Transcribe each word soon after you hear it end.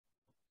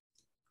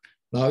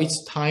Now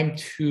it's time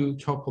to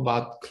talk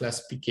about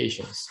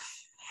classifications.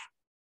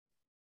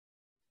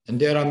 And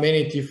there are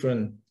many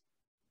different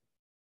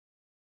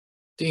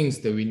things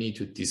that we need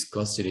to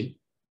discuss today.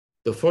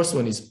 The first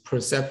one is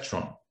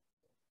perceptron.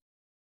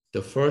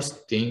 The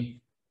first thing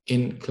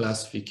in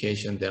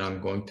classification that I'm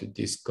going to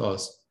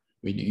discuss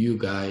with you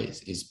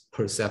guys is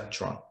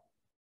perceptron.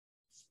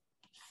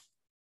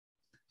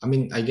 I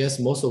mean, I guess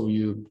most of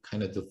you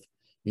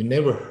you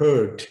never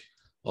heard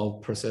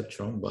of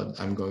perceptron, but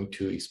I'm going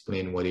to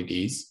explain what it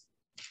is.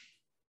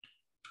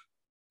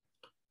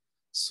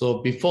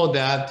 So before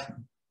that,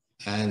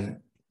 and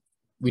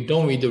we're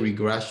done with the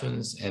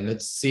regressions, and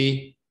let's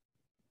see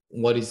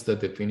what is the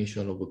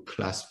definition of a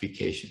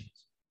classification.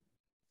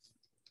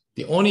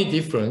 The only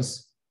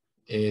difference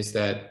is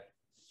that,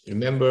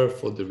 remember,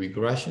 for the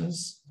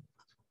regressions,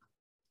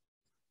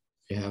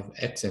 we have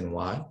X and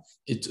Y.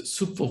 It's a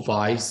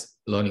supervised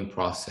learning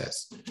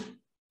process.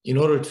 In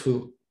order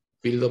to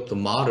build up the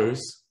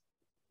models,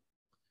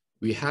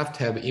 we have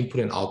to have input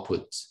and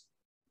output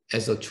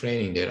as a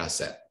training data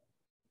set.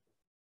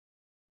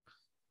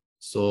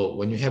 So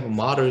when you have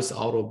models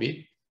out of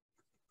it,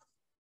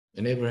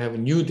 whenever I have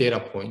new data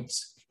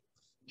points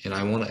and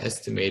I want to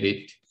estimate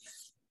it,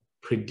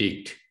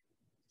 predict,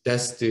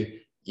 that's the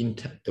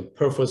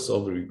purpose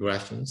of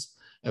regressions.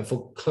 And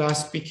for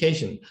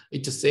classification,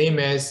 it's the same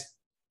as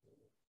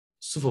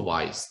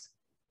supervised.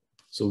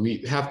 So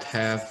we have to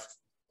have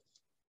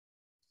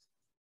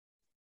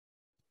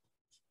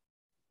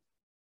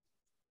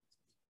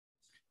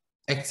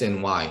X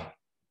and Y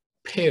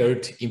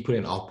paired input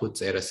and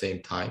outputs at the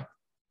same time.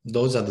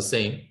 Those are the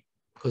same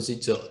because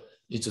it's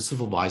a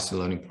supervised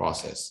learning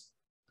process.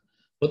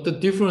 But the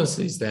difference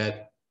is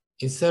that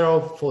instead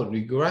of for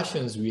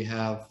regressions, we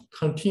have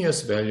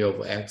continuous value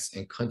of X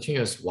and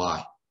continuous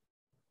Y.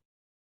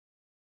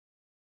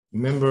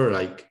 Remember,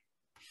 like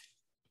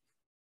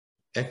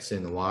X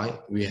and Y,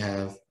 we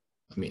have,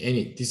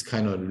 this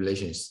kind of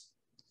relations.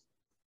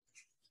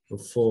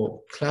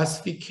 For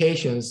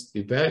classifications,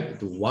 the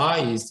Y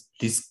is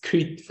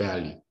discrete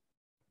value.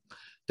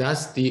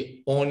 That's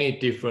the only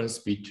difference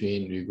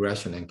between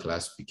regression and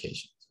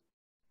classifications.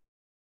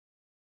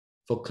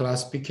 For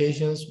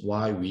classifications,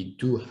 Y, we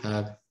do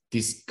have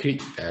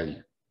discrete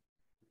value.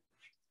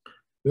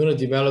 We want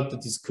to develop the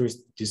discrete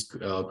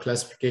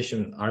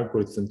classification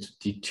algorithm to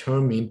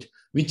determine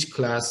which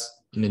class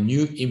in a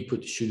new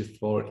input should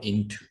fall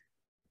into.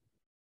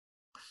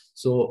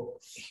 So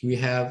we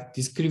have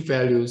discrete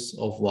values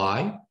of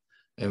Y,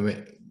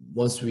 and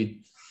once we're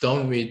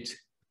done with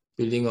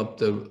building up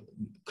the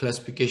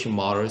classification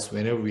models,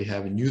 whenever we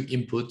have new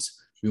inputs,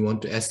 we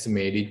want to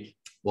estimate it,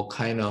 what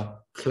kind of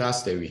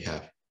class that we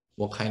have,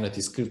 what kind of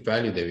discrete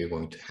value that we're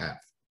going to have.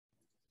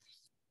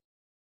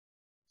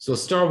 So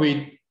let's start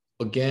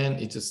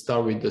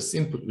with the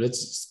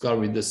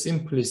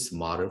simplest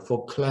model.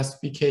 For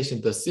classification,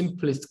 the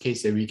simplest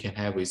case that we can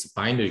have is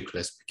binary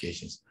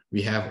classifications.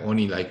 We have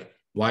only like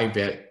Y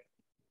value.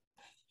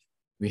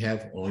 We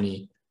have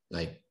only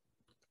like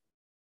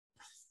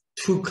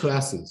 2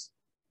 classes.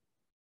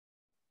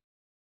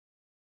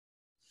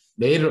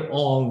 Later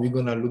on, we're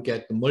gonna look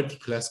at the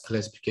multi-class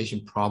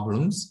classification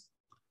problems,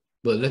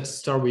 but let's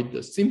start with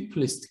the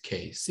simplest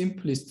case,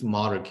 simplest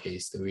model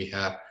case that we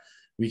have.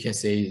 We can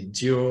say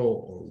 0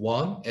 or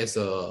 1 as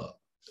a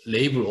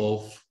label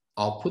of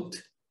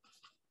output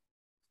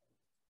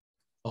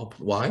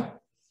Y,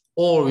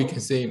 or we can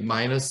say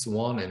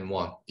 -1 and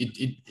 1.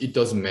 It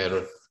doesn't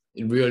matter.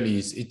 It really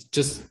is, it's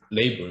just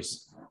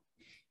labels.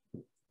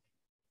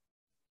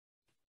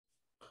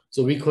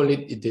 So we call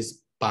it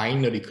is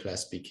binary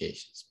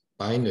classifications.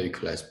 Binary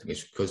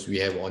classification because we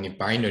have only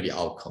binary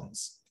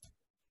outcomes.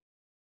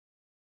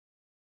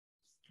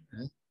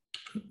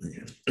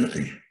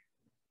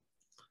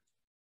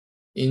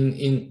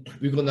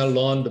 We're gonna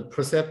learn the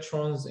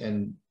perceptrons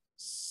and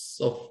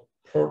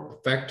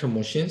support vector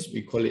machines.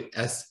 We call it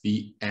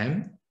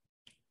SVM.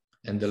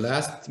 And the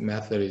last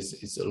method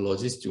is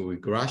logistic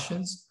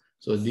regressions.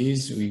 So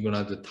these we're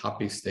gonna the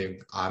topics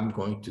that I'm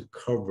going to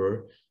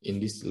cover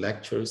in these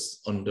lectures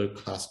under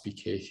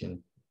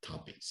classification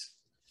topics.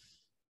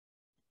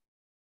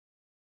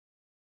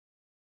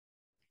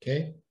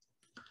 Okay,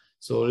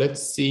 so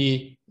let's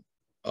see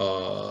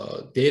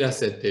data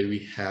set that we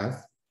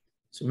have.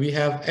 So we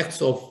have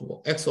X of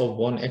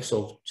 1, X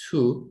of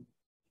 2.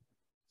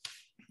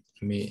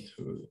 Let me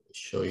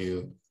show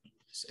you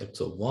this X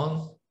of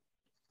 1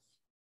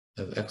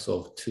 and X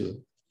of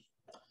 2.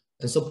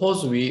 And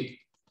suppose we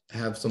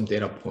have some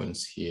data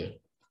points here.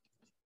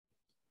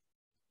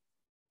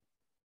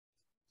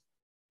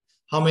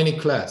 How many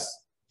class?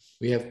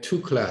 We have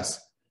 2 class.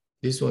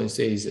 This one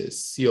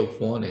says C of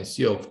 1 and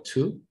C of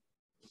 2.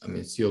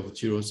 C of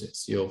 0s and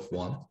C of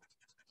 1.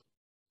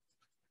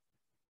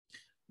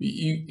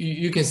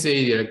 You can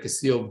say like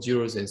C of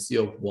 0s and C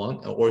of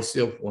 1, or C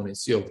of 1 and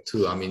C of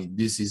 2.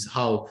 This is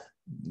how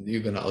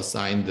you're gonna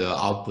assign the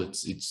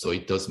outputs, so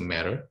it doesn't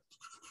matter.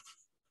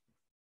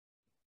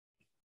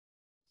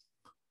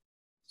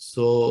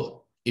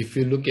 So if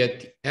you look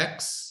at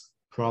X,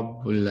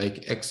 probably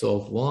like X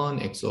of 1,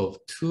 X of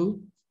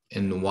 2,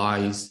 and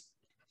y's,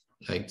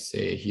 like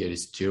say here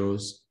is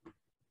zeros,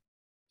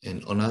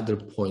 and another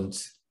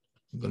point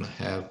I'm gonna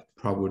have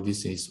probably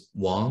this is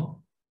 1.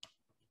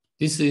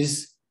 This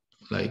is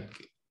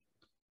like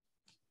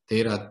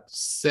data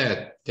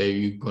set that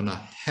you're gonna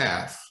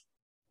have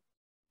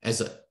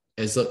as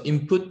an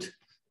input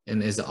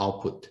and as an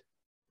output.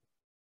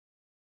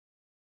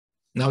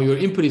 Now your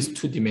input is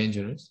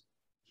 2-dimensional,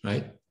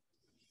 right?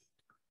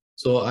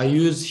 So I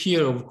use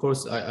here, of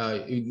course,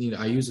 I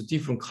use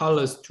different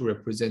colors to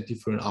represent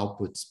different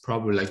outputs.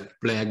 Probably like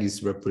black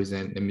is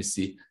represent, let me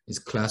see, is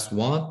class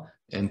 1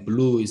 and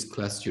blue is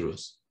class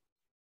 0s.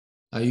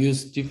 I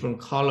use different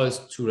colors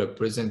to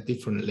represent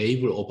different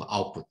label of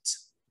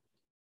outputs.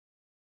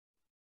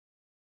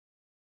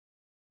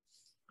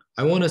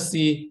 I want to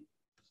see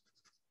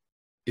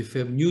if we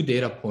have new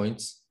data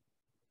points,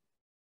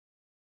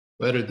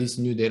 whether this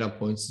new data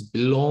points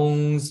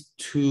belongs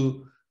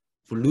to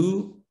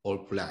blue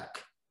or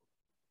black.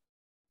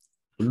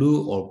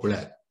 Blue or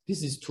black.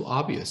 This is too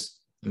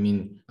obvious. I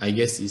mean, I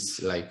guess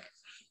it's like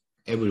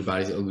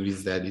everybody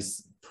agrees that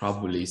it's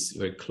probably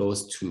very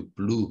close to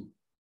blue.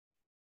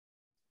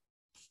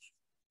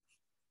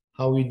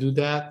 How we do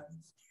that?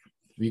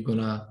 We're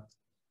gonna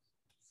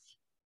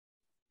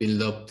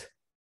build up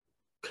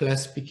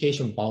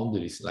classification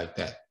boundaries like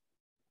that.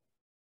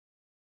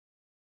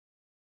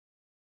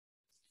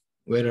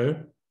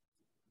 Whether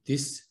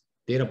this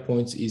data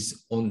point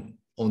is on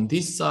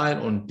this side,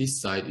 on this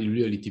side, it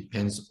really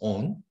depends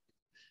on.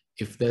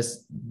 If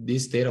this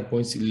data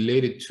points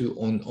related to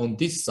on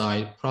this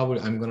side,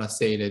 probably I'm gonna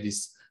say that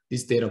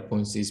this data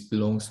points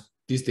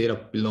this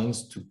data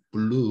belongs to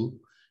blue.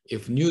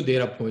 If new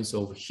data points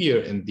over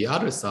here and the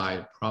other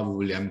side,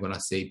 probably I'm gonna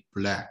say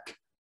black.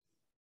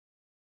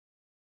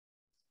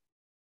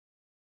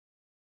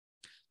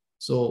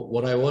 So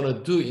what I want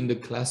to do in the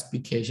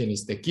classification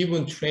is the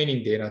given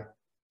training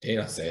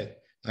data set,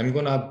 I'm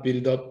gonna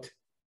build up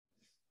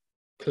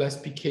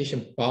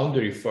classification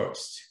boundary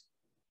first.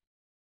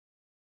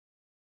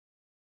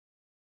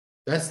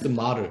 That's the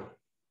model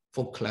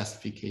for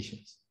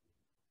classifications.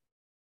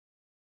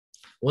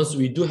 Once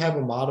we do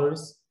have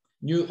models,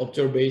 new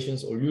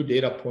observations or new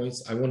data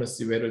points, I want to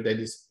see whether that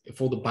is,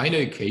 for the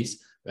binary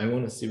case, I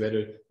want to see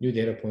whether new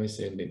data points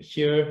and then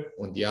here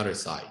on the other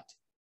side.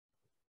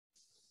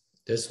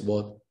 That's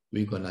what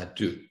we're gonna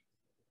do.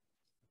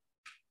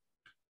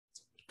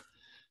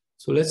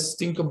 So let's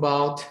think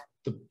about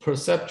the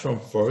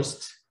perceptron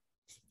first.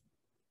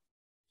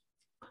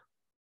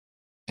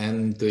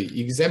 And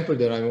the example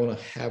that I want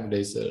to have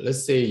is,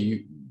 let's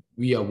say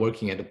we are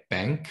working at a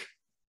bank.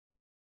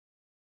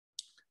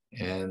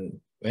 And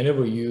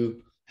whenever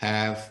you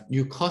have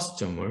new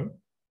customer,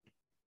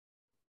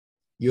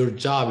 your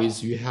job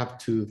is you have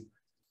to,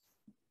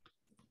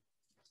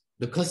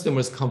 the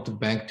customers come to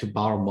bank to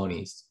borrow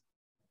monies.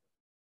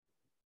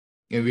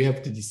 And we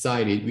have to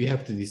decide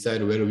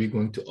whether we're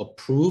going to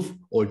approve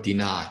or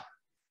deny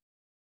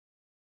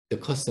the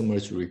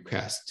customer's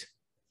request.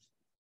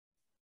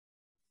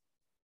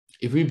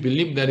 If we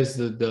believe that is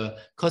the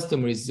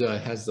customer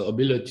has the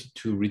ability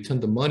to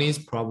return the monies,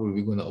 probably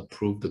we're going to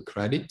approve the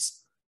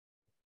credits.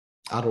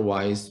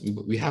 Otherwise,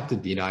 we have to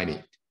deny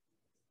it,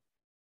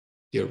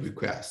 their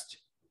request.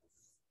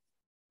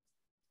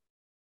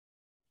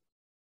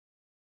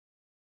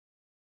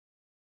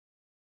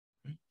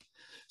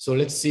 So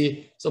let's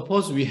see,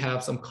 suppose we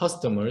have some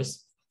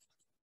customers,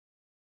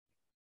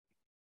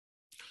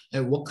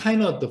 and what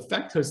kind of the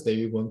factors that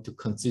you want to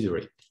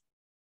consider?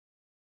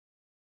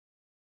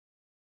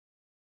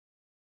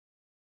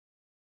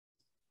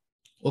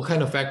 What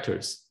kind of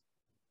factors?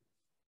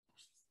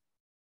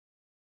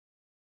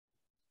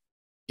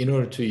 In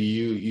order to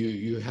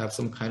you have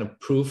some kind of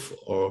proof,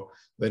 or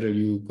whether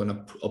you're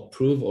gonna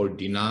approve or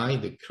deny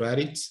the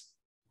credits.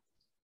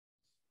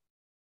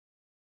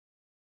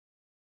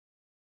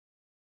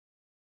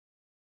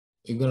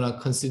 You're gonna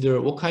consider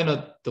what kind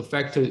of the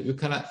factor,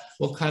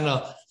 what kind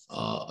of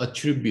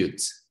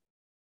attributes.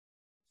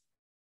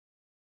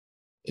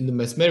 In the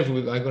mathematical,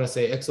 I'm gonna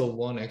say x of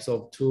 1, x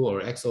of 2,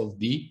 or x of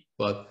d,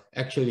 but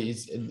actually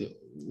it's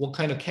what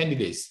kind of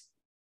candidates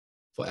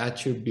for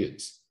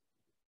attributes.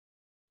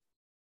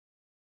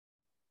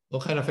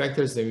 What kind of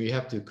factors that we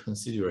have to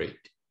consider?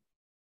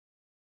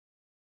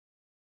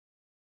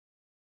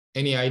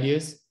 Any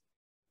ideas?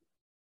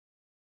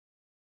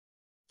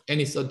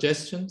 Any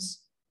suggestions?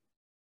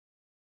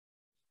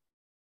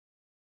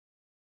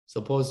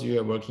 Suppose you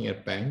are working at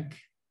a bank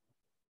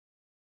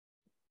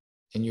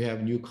and you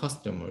have new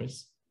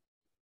customers.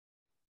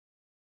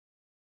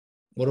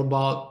 What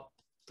about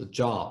the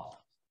job?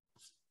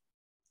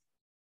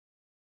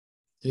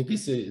 Do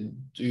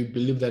you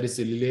believe that is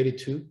related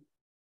to?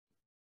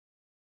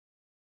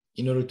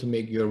 In order to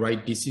make your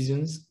right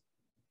decisions?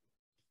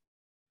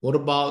 What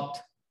about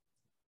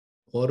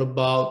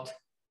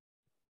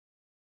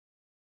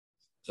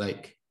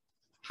like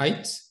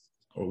height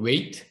or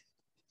weight?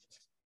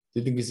 Do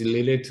you think it's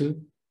related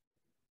to?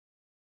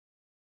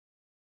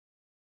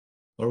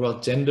 What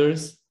about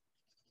genders?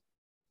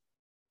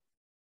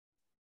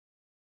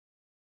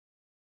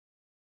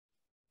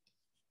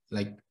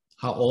 like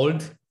how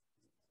old?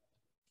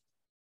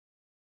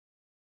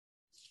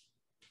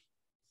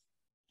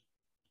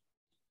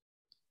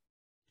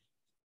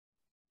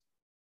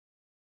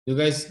 You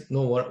guys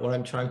know what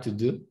I'm trying to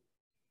do?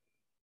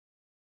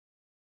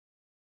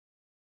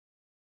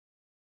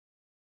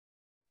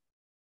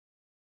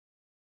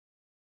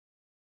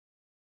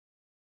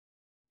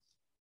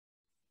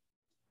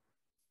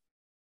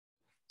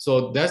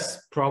 So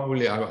that's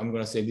probably, I'm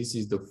going to say this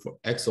is the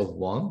x of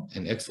 1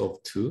 and x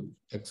of 2,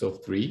 x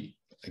of 3,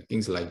 like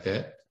things like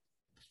that.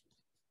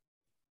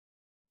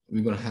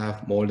 We're going to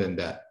have more than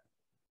that.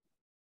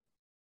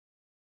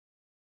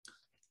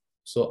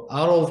 So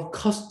out of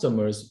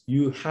customers,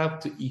 you have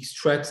to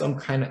extract some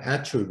kind of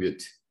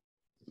attribute.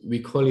 We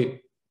call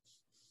it,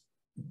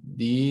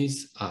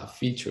 these are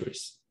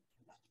features.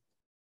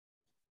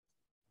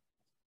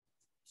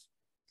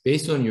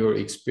 Based on your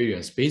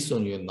experience, based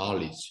on your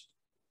knowledge,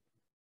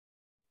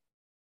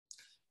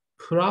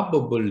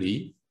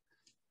 probably,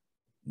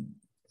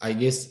 I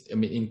guess, I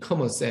mean, in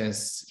common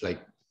sense,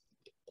 like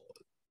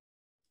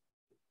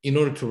in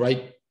order to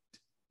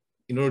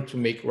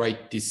make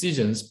right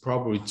decisions,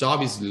 probably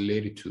job is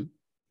related to,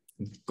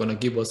 it's gonna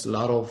give us a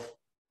lot of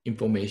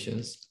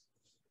informations.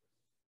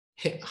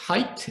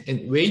 Height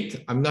and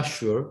weight, I'm not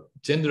sure.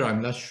 Gender,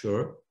 I'm not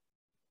sure.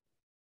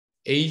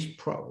 Age,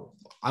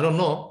 I don't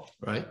know,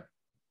 right?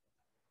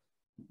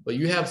 But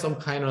you have some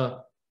kind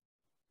of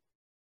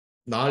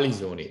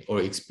knowledge on it or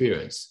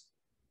experience.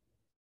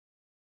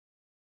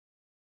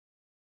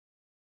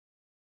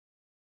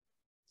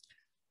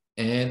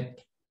 And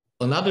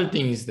another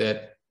thing is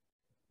that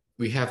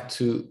we have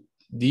to,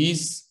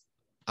 these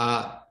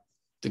are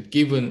the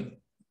given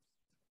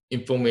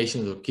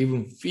information or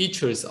given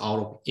features out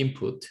of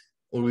input,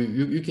 or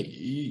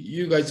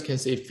you guys can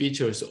say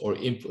features or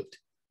input.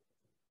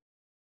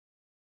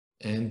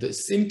 And the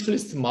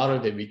simplest model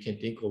that we can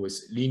think of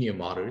is linear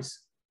models.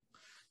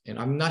 And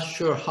I'm not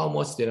sure how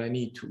much that I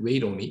need to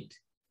wait on it.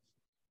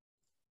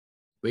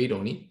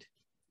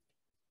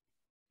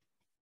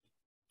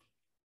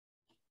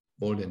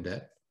 More than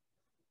that.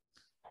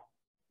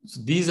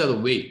 So these are the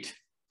weight.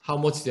 How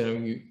much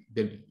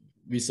that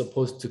we're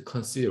supposed to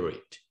consider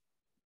it.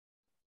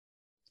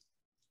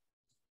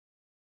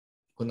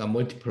 Gonna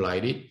multiply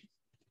it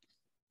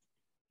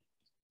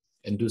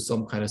and do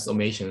some kind of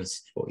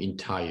summations for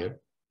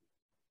entire.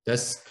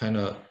 That's kind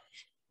of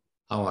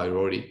how I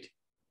wrote it.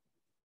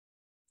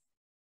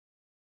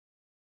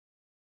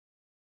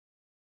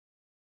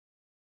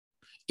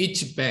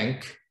 Each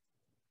bank,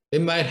 they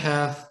might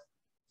have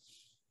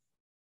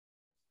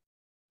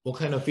what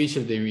kind of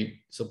feature they were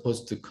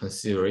supposed to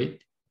consider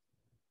it,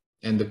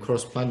 and the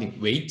corresponding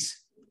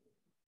weights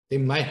they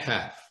might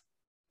have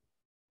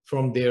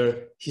from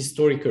their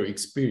historical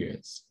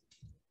experience.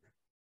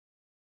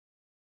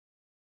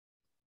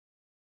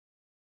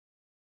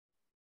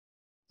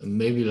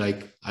 Maybe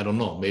like, I don't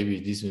know,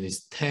 maybe this one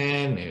is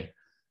 10, and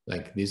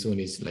like this one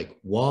is like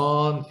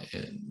 1,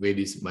 and weight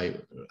is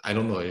I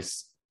don't know,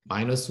 it's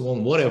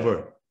 -1,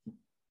 whatever.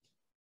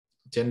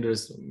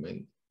 Genders,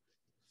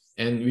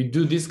 and we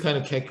do this kind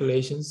of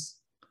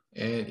calculations,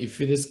 and if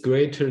it is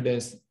greater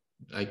than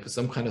like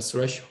some kind of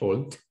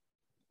threshold,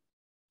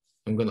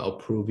 I'm going to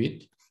approve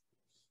it,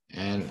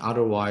 and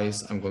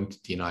otherwise I'm going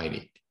to deny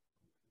it.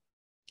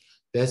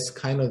 That's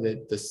kind of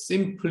the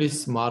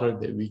simplest model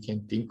that we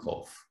can think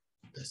of.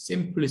 The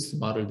simplest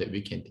model that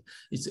we can,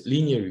 it's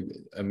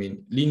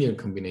linear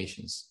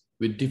combinations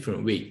with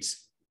different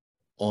weights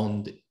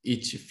on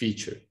each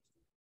feature.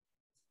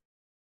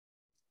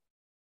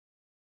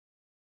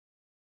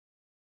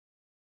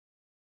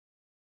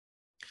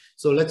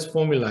 So let's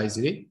formalize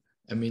it.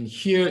 I mean,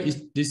 here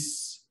is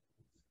this.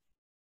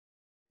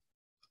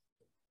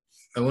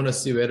 I want to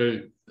see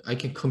whether I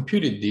can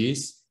compute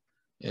this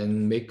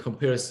and make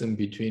comparison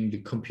between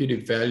the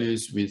computed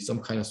values with some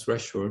kind of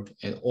threshold,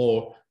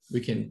 or we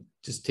can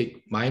just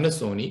take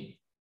minus on it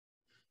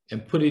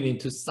and put it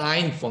into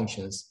sine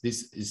functions.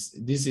 This is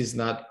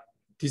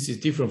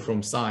different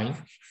from sine.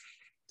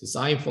 The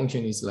sine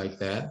function is like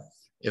that.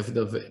 If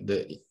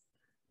the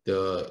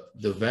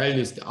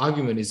values, the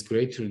argument is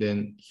greater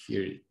than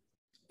here,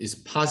 is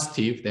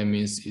positive, that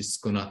means it's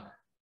gonna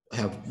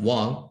have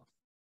 1.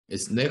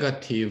 It's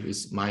negative,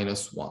 is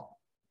 -1.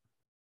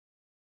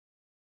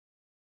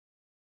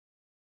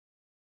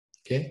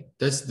 Okay,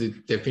 that's the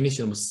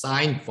definition of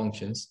sine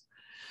functions.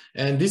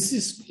 And this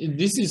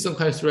is some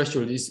kind of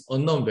threshold, is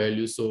unknown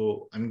value.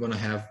 So I'm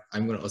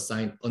gonna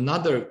assign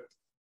another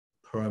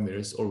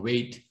parameters or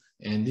weight,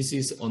 and this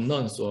is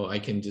unknown, so I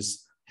can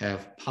just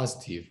have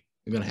positive.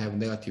 We're gonna have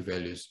negative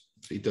values,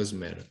 so it doesn't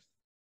matter.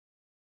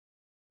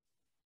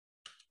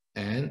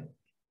 And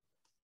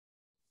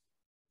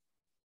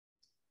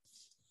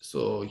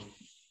so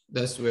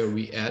that's where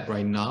we at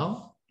right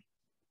now.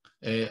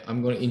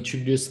 I'm going to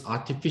introduce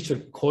artificial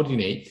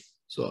coordinate.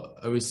 So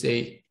I will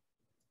say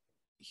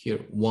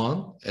here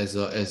 1 as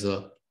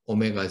a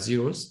omega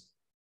zeros.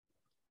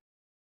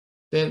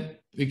 Then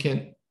we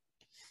can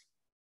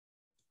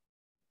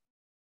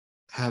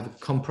have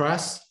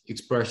compressed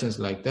expressions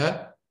like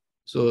that.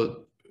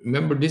 So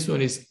remember this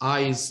one is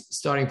I is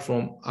starting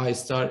from,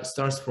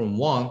 starts from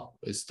 1,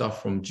 it starts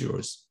from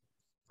zeros.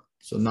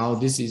 So now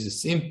this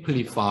is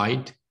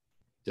simplified.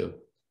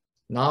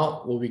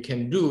 Now what we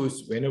can do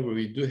is whenever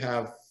we do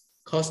have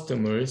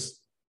customers,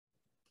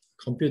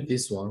 compute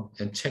this one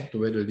and check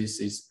whether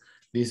this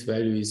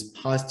value is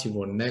positive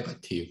or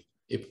negative.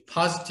 If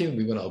positive,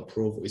 we're gonna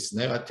approve. If it's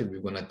negative,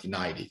 we're gonna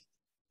deny it.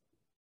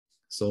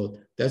 So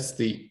that's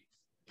we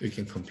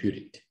can compute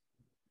it.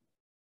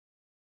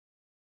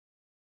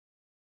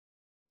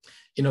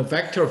 In a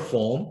vector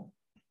form,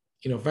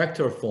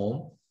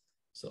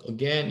 so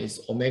again, it's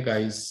omega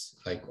is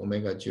like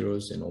omega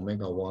zeros and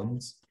omega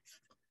ones,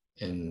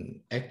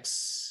 and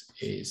x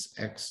is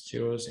x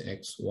zeros and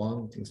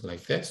x1, things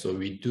like that. So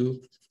we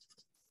do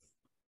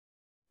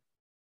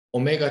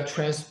omega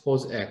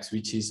transpose x,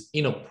 which is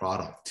inner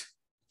product.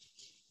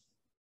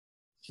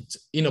 It's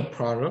inner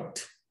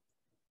product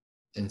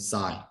and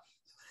psi.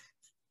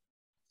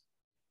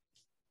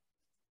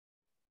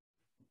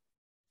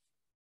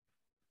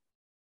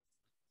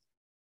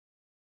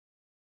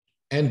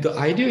 And the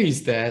idea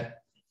is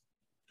that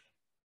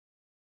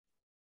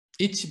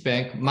each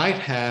bank might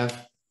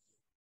have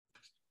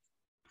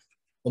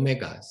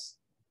omegas.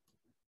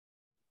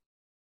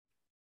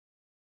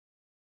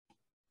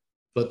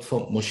 But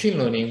for machine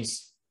learning,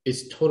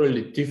 it's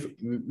totally different.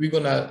 We're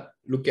gonna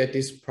look at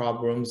these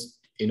problems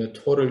in a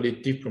totally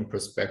different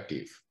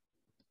perspective.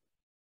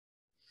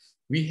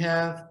 We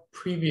have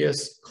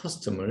previous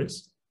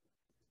customers,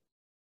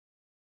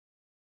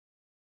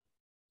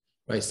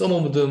 right? Some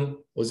of them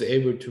was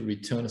able to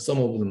return, some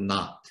of them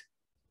not.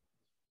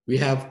 We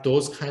have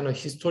those kind of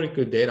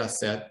historical data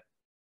set.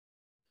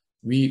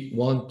 We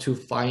want to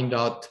find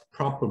out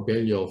proper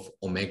value of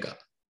omega.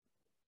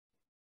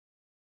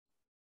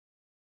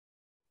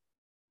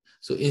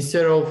 So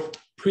instead of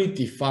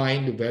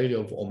predefined the value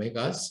of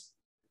omegas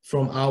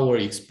from our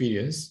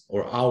experience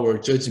or our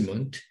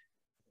judgment,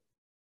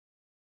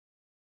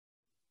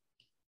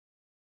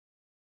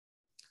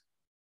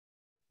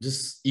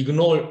 just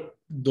ignore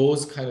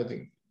those kind of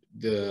things.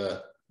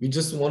 We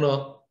just want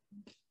to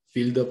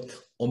build up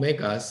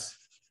omegas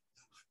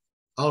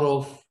out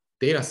of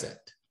data set.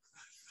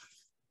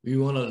 We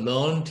want to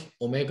learn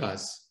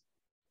omegas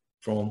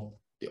from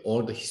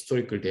all the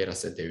historical data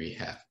set that we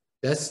have.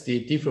 That's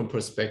the different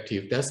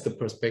perspective. That's the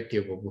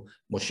perspective of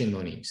machine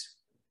learning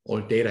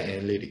or data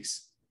analytics.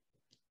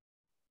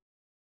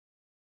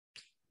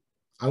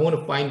 I want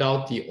to find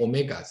out the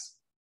omegas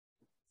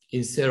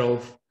instead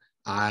of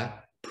I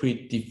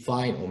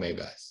predefine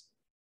omegas.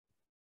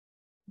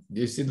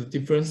 Do you see the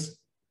difference?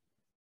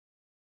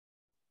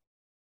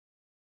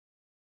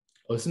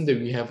 Or something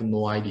we have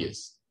no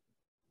ideas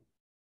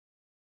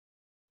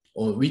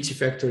on which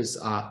factors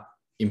are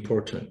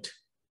important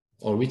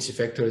or which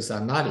factors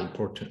are not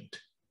important.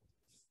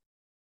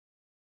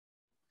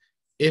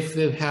 If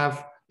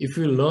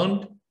we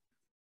learned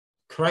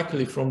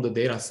correctly from the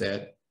data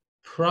set,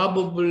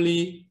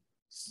 probably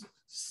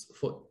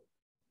for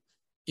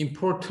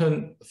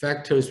important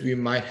factors, we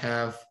might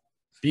have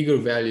bigger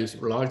values,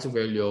 larger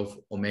value of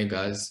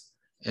omegas,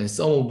 and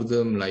some of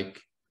them, like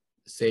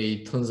say,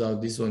 it turns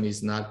out this one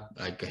is not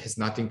like has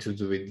nothing to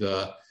do with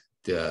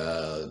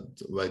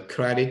the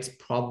credit.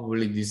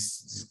 Probably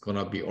this is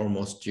gonna be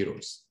almost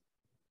zeros.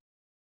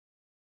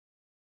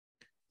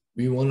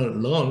 We want to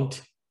learn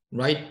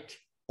right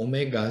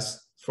omegas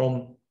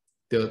from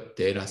the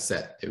data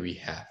set that we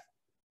have.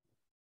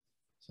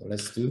 So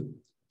let's do.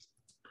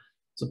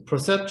 So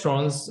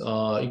perceptrons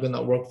are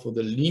gonna work for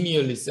the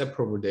linearly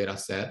separable data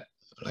set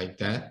like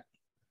that.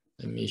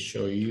 Let me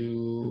show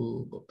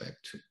you. Go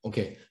back to.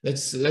 Okay,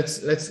 let's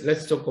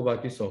talk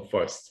about this one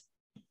first.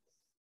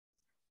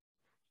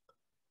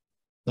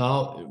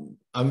 Now,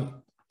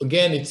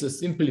 again, it's a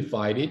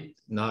simplified it.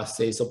 Now,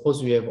 say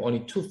suppose we have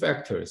only two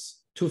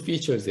factors, two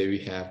features that we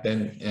have,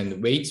 then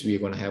and weights we're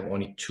gonna have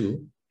only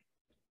two,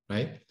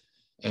 right?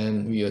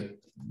 And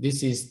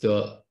this is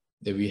that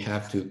we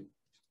have to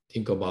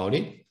think about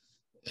it.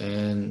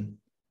 And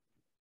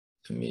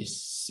let me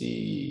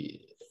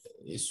see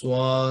this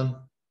one.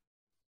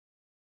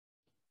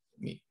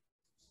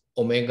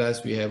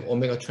 Omegas, we have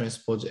omega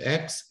transpose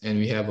x, and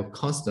we have a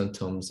constant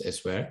terms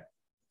as well.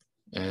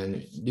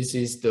 And this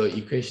is the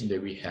equation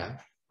that we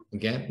have.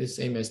 Again, the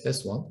same as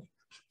this one.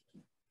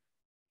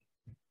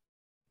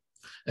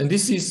 And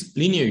this is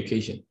linear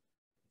equation.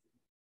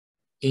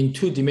 In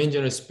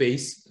two-dimensional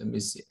space, let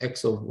me see,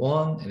 x of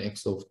 1 and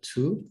x of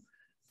 2.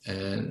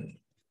 And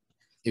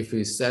if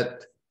we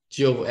set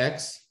g of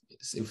x,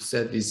 if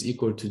set is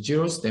equal to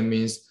zeros, that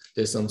means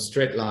there's some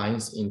straight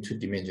lines in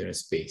two-dimensional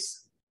space.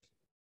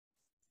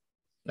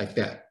 Like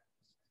that.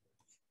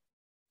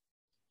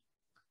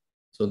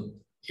 So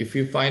if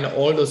you find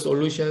all the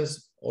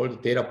solutions, all the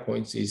data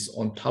points is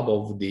on top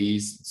of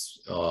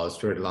these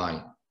straight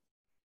line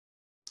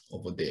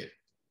over there.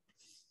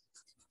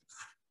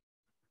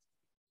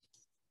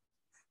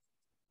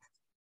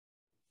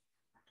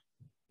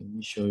 Let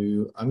me show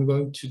you. I'm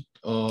going to,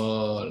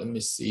 let me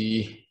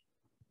see,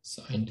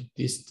 find the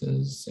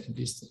distance and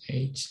distance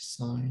h,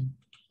 sine,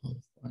 I'll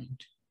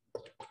find.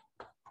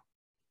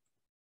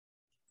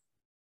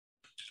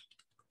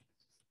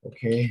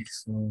 Okay,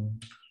 so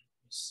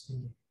let's see.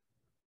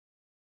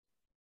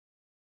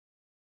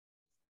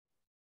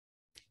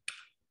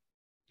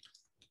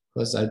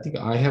 Because I think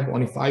I have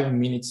only 5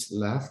 minutes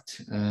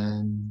left,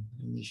 and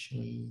let me show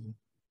you.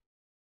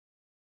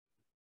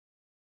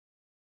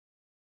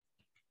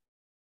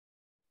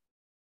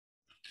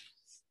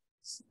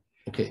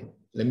 Okay,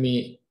 let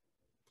me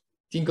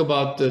think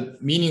about the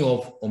meaning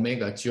of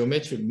omega,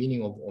 geometric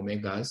meaning of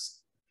omegas.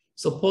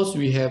 Suppose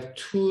we have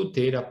two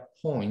data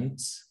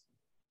points,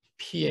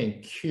 P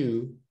and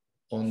Q,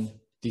 on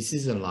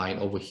decision line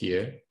over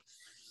here.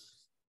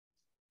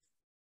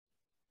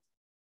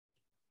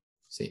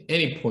 Say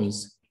any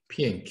points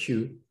P and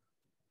Q,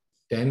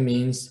 that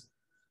means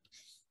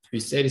we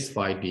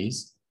satisfy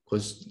these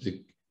because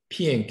the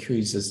P and Q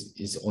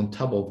is on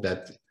top of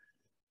that,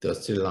 the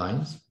three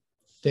lines.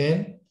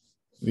 Then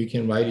we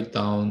can write it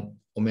down,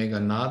 omega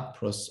naught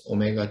plus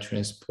omega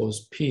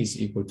transpose P is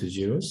equal to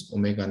zeros,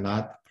 omega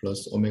naught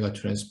plus omega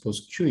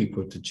transpose Q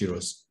equal to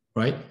zeros,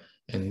 right?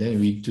 And then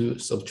we do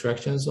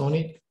subtractions on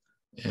it,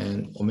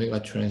 and omega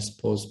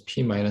transpose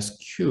P minus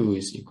Q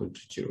is equal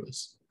to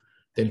zeros.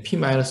 Then P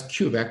minus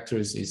Q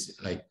vectors is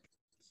like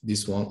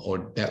this one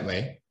or that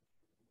way.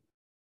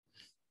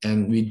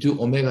 And we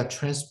do omega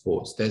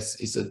transpose,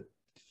 is a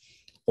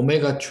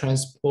omega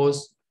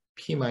transpose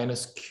P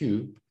minus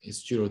Q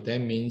is 0. That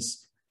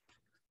means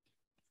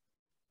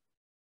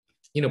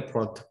inner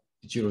product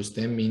zeros.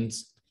 That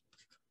means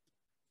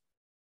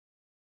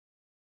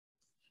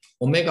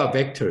omega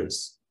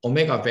vectors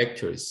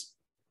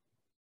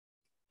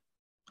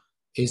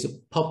is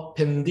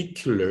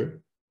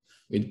perpendicular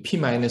with P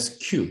minus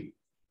Q.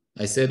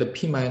 I said the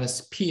P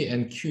minus P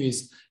and Q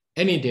is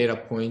any data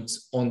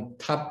points on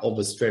top of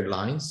a straight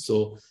line.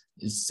 So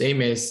it's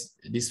same as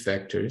these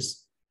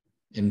vectors.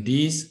 And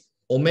these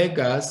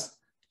omegas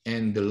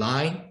and the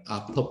line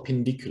are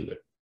perpendicular.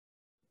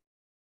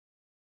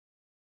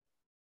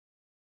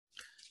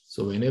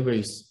 So whenever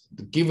it's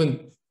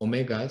given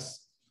omegas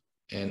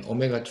and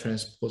omega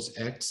transpose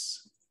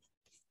X,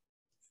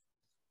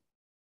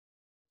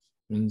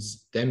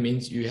 that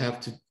means you have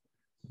to,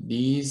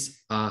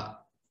 these are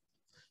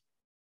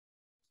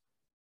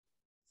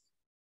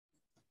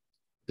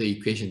the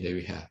equation that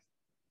we have.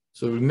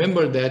 So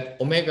remember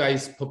that omega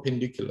is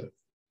perpendicular.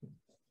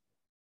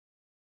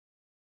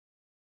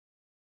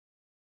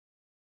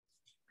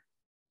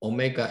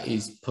 Omega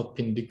is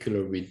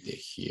perpendicular with it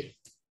here.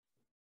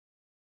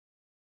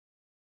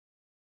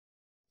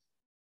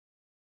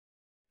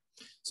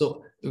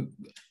 So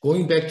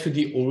going back to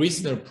the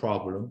original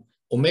problem,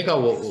 omega,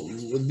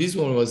 this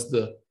one was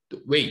the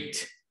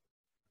weight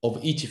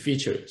of each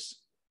features,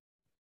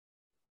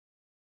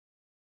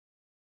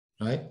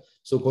 right?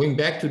 So going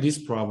back to this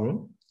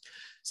problem,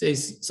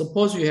 says,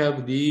 suppose you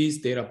have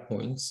these data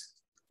points,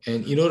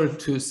 and in order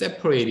to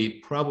separate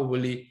it,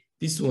 probably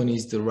this one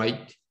is the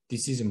right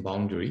decision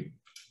boundary.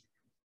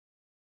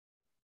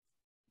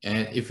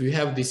 And if you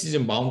have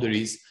decision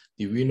boundaries,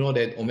 we know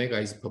that omega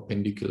is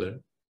perpendicular.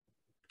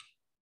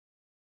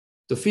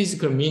 The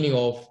physical meaning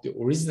of, the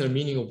original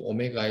meaning of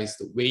omega is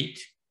the weight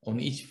on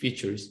each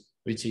features,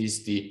 which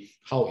is the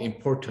how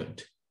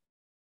important.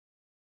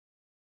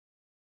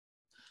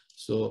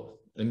 So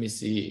let me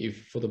see,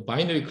 if for the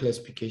binary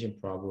classification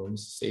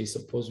problems, say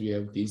suppose we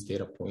have these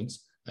data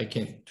points, I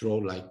can draw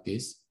like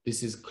this.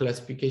 This is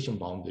classification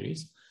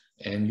boundaries.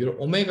 And your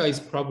omega is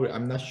probably,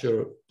 I'm not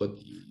sure, but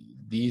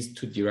these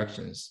two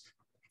directions.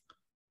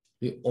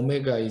 The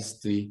omega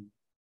is the,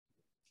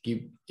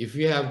 if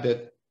you have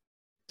that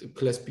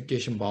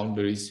classification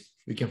boundaries,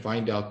 we can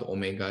find out the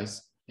omegas.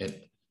 And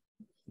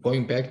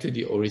going back to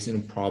the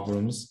original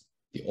problems,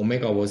 the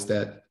omega was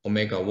that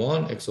omega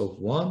 1, x of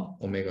 1,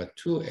 omega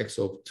 2, x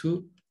of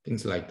 2,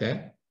 things like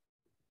that.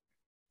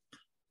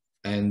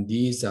 And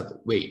these are the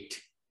weight,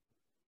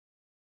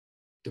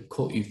 the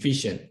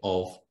coefficient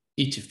of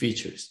each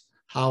features,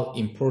 how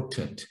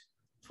important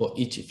for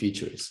each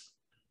features.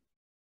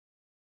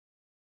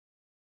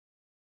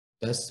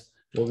 That's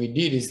what we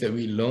did, is that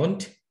we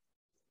learned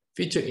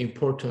feature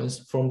importance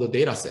from the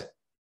data set.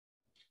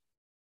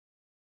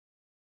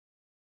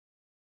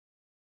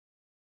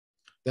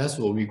 That's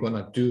what we're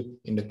gonna do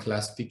in the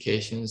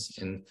classifications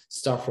and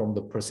start from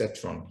the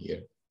perceptron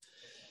here.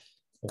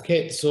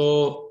 Okay,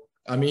 so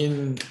I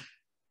mean,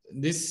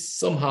 this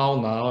somehow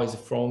now is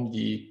from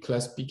the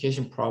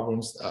classification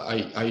problems.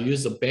 I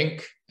use a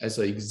bank as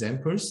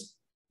examples,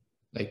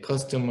 like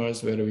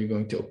customers, whether we're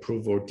going to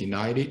approve or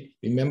deny it.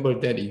 Remember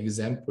that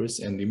examples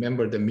and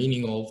remember the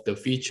meaning of the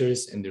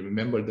features and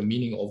remember the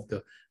meaning of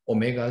the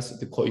omegas,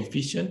 the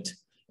coefficient,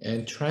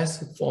 and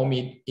transform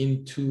it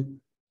into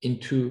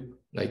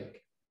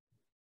like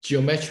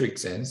geometric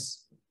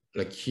sense,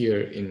 like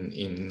here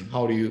in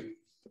how do you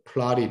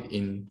plot it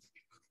in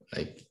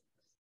like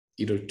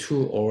either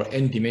 2 or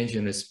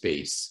n-dimensional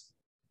space.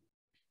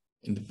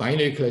 In the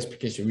binary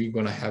classification, we're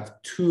going to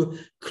have 2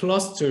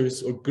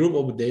 clusters or group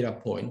of data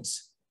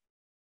points.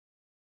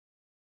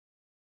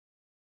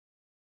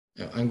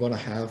 I'm going to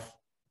have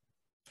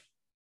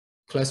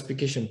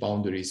classification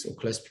boundaries or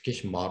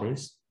classification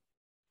models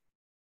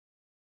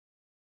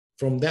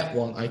from that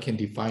one, I can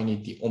define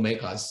it the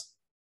omegas.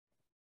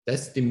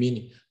 That's the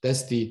meaning.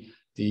 That's the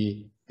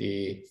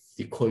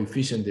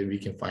coefficient that we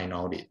can find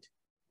out it.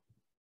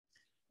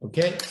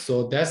 Okay,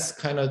 so that's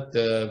kind of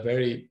the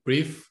very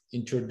brief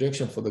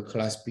introduction for the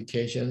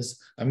classifications.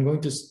 I'm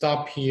going to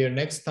stop here.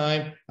 Next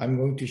time, I'm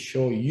going to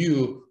show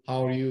you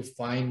how you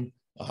find,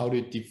 how to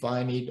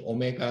define it,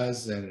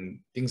 omegas and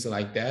things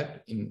like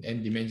that in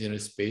n-dimensional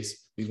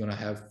space. We're going to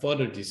have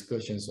further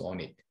discussions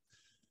on it.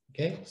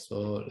 Okay,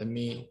 so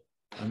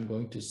I'm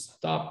going to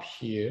stop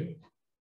here.